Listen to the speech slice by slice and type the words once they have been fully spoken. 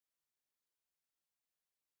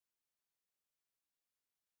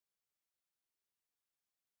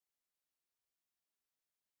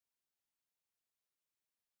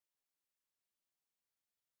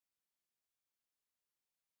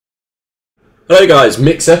Hello guys,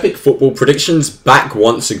 Mix Epic Football Predictions back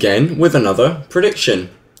once again with another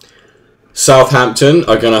prediction. Southampton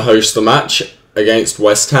are going to host the match against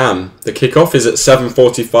West Ham. The kickoff is at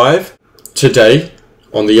 7:45 today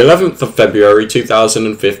on the 11th of February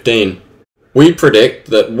 2015. We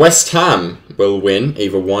predict that West Ham will win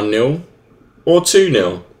either 1-0 or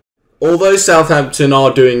 2-0. Although Southampton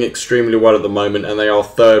are doing extremely well at the moment and they are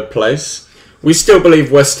third place, we still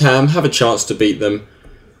believe West Ham have a chance to beat them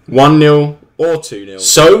 1-0 or 2-0.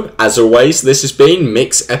 So, as always, this has been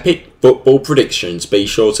Mix Epic Football Predictions. Be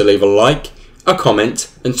sure to leave a like, a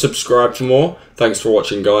comment and subscribe for more. Thanks for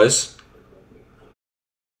watching, guys.